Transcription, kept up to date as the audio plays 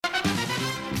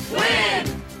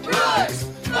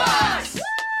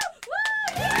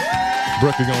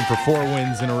Brooke, you're going for 4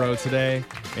 wins in a row today,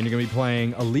 and you're going to be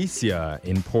playing Alicia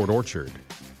in Port Orchard.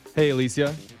 Hey,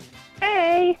 Alicia.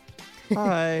 Hey.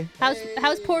 Hi.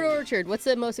 How's Port Orchard? What's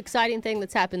the most exciting thing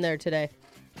that's happened there today?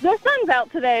 The sun's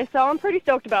out today, so I'm pretty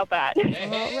stoked about that. All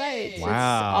right. So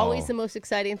Wow. It's always the most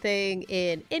exciting thing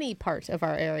in any part of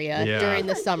our area Yeah. during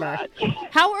the summer.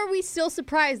 How are we still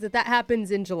surprised that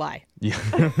happens in July?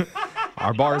 Yeah.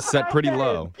 Our bar is set pretty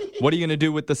low. What are you going to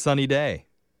do with the sunny day?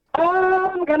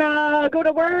 I'm gonna go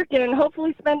to work and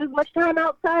hopefully spend as much time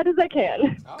outside as I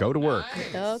can. Go to work.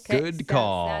 Okay. Good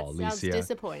call, that Alicia. sounds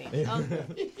disappointing. Okay.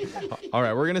 All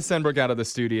right, we're going to send Brooke out of the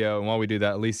studio. And while we do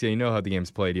that, Alicia, you know how the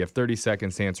game's played. You have 30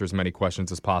 seconds to answer as many questions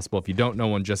as possible. If you don't know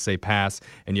one, just say pass,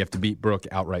 and you have to beat Brooke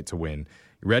outright to win.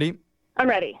 You ready? I'm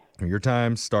ready. Your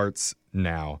time starts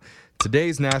now.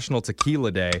 Today's National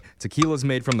Tequila Day. Tequila is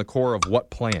made from the core of what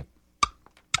plant?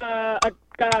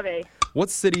 Agave. What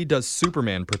city does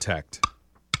Superman protect?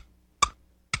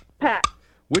 Pat.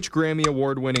 Which Grammy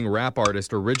Award-winning rap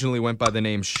artist originally went by the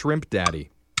name Shrimp Daddy?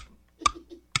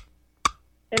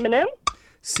 Eminem.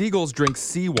 Seagulls drink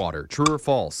seawater. True or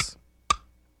false?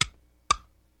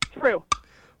 True.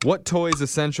 What toy is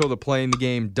essential to playing the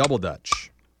game Double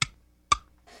Dutch?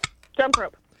 Jump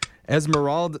rope.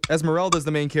 Esmeralda is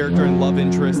the main character and love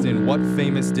interest in what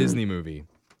famous Disney movie?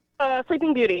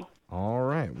 Sleeping Beauty. All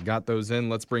right, we got those in.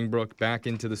 Let's bring Brooke back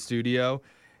into the studio.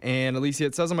 And Alicia,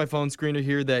 it says on my phone screener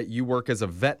here that you work as a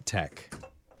vet tech.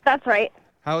 That's right.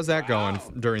 How is that going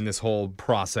during this whole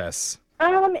process?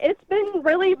 It's been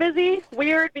really busy.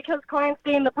 Weird because clients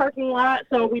stay in the parking lot,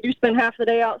 so we do spend half the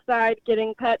day outside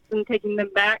getting pets and taking them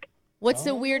back. What's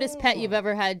the weirdest pet you've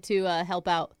ever had to help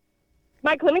out?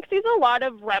 My clinic sees a lot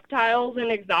of reptiles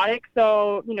and exotics,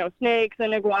 so, snakes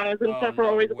and iguanas and stuff are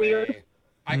always weird.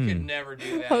 I could never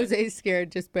do that. Jose's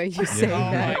scared just by you saying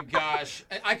Oh that. my gosh.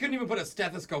 I couldn't even put a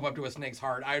stethoscope up to a snake's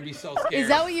heart. I would be so scared. Is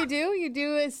that what you do? You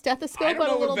do a I stethoscope don't on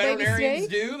know a little what baby veterinarians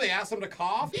snake? do. They ask them to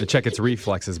cough. To check its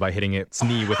reflexes by hitting its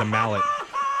knee with a mallet.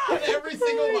 Every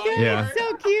single line. Yeah.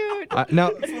 So cute.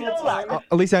 Now,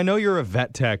 Alicia, I know you're a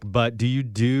vet tech, but do you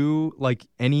do,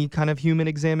 any kind of human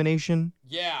examination?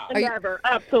 Yeah. Never.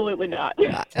 Absolutely not.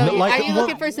 Are you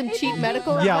looking for some cheap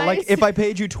medical Yeah, advice? if I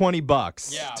paid you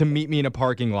 $20 Yeah. to meet me in a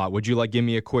parking lot, would you, give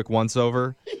me a quick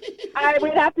once-over? I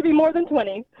would have to be more than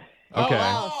 20. Okay. Oh,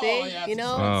 wow. See? yeah, You it's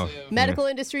know, expensive. medical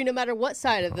industry, no matter what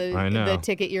side of I know. the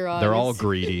ticket you're on. They're all is-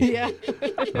 greedy. Yeah.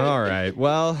 All right.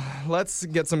 Well, let's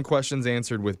get some questions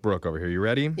answered with Brooke over here. You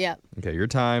ready? Yeah. Okay, your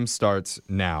time starts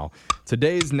now.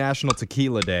 Today's National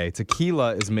Tequila Day.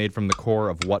 Tequila is made from the core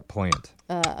of what plant?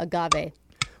 Agave.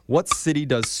 What city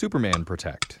does Superman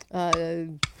protect?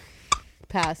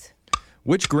 Pass.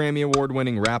 Which Grammy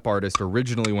Award-winning rap artist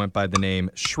originally went by the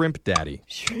name Shrimp Daddy?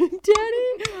 Shrimp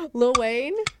Daddy? Lil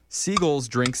Wayne? Seagulls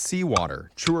drink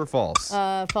seawater. True or false?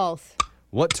 False.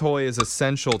 What toy is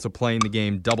essential to playing the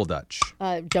game Double Dutch?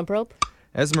 Jump rope?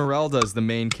 Esmeralda is the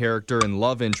main character and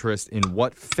love interest in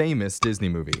what famous Disney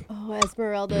movie? Oh,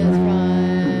 Esmeralda is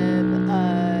from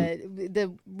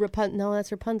No,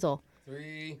 that's Rapunzel.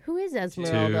 3, Who is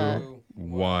Esmeralda? 2,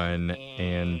 1,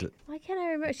 and Why can't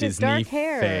I remember? She has Disney dark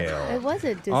hair. fail. It was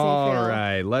a Disney all fail.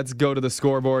 right, let's go to the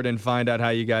scoreboard and find out how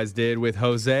you guys did with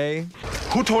Jose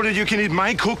Who told you you can eat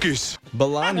my cookies?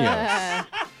 Bolaños.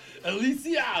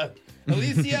 Alicia.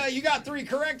 Alicia, you got 3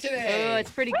 correct Oh, today.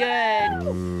 it's pretty good.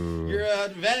 You're a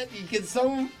vet.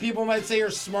 Some people might say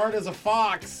you're smart as a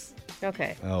fox.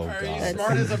 Okay. Oh, Are you God.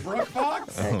 smart as a brook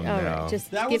fox? Oh, All no. right, just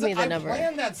That give was me the I number.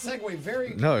 planned that segue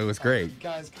very. No, it was great.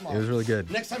 Guys, come on. It was really good.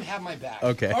 Next time, have my back.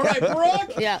 Okay. All right,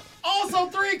 Brooke. Yeah. Also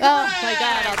 3 correct. Oh my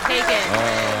God, I'll take it.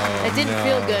 Oh, It didn't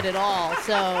feel good at all.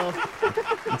 So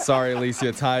Sorry,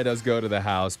 Alicia. Tie does go to the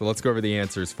house, but let's go over the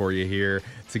answers for you here.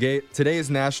 Today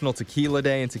is National Tequila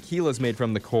Day, and tequila is made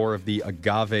from the core of the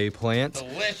agave plant.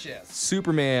 Delicious.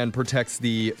 Superman protects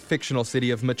the fictional city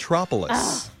of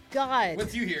Metropolis. God,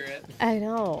 Once you hear it. I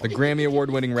know. The Grammy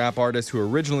Award-winning rap artist who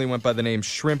originally went by the name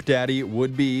Shrimp Daddy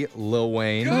would be Lil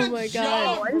Wayne. Good my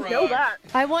God. job, I didn't know that.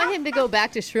 I want him to go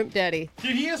back to Shrimp Daddy.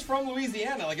 Dude, he is from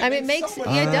Louisiana. Like, I mean, it makes so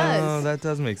much yeah, it Oh, does. that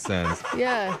does make sense.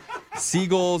 Yeah.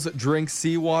 Seagulls drink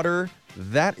seawater.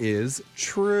 That is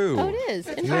true. Oh, it is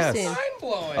It's interesting.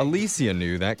 mind-blowing. Alicia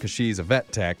knew that because she's a vet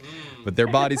tech, but their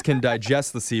bodies can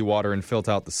digest the seawater and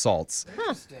filter out the salts.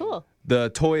 Huh, cool.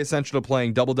 The toy essential to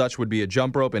playing Double Dutch would be a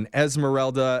jump rope, and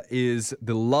Esmeralda is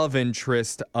the love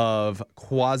interest of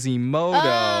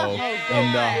Quasimodo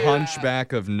in The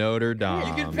Hunchback of Notre Dame.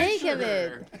 You can Think picture of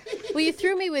her. it. Well, you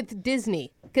threw me with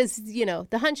Disney because,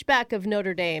 The Hunchback of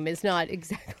Notre Dame is not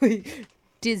exactly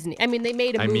Disney. I mean, they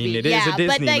made a I movie. mean, it is yeah, a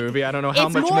Disney but, movie. I don't know how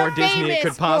it's much more Disney it famous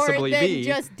could possibly for it than be.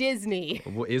 just Disney.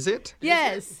 Is it?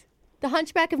 Yes. The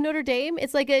Hunchback of Notre Dame?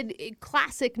 It's like a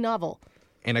classic novel.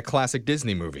 And a classic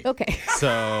Disney movie. Okay.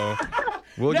 So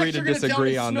we'll agree Next, to you're gonna tell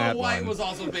disagree me on Snow that White one. was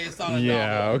also based on a Yeah,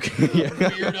 novel. okay. Yeah.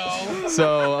 Weirdo.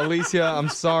 So, Alicia, I'm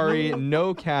sorry,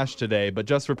 no cash today, but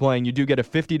just for playing, you do get a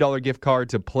 $50 gift card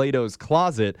to Plato's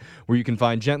Closet, where you can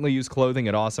find gently used clothing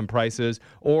at awesome prices,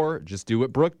 or just do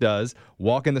what Brooke does,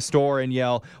 walk in the store and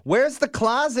yell, "Where's the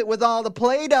closet with all the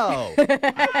Play-Doh?" Plato's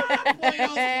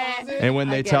Closet. And when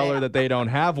they I get tell it. her that they don't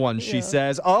have one, she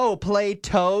says, "Oh,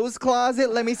 Play-Toes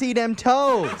closet? Let me see them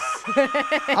toes.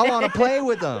 I want to play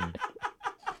with them."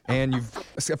 And you've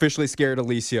officially scared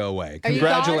Alicia away. Are you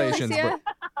gone, Congratulations. Alicia?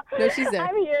 No, she's there.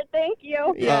 I'm here. Thank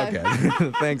you. Yeah.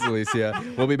 Okay. Thanks, Alicia.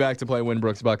 We'll be back to play Win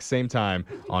Brooks Bucks same time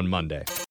on Monday.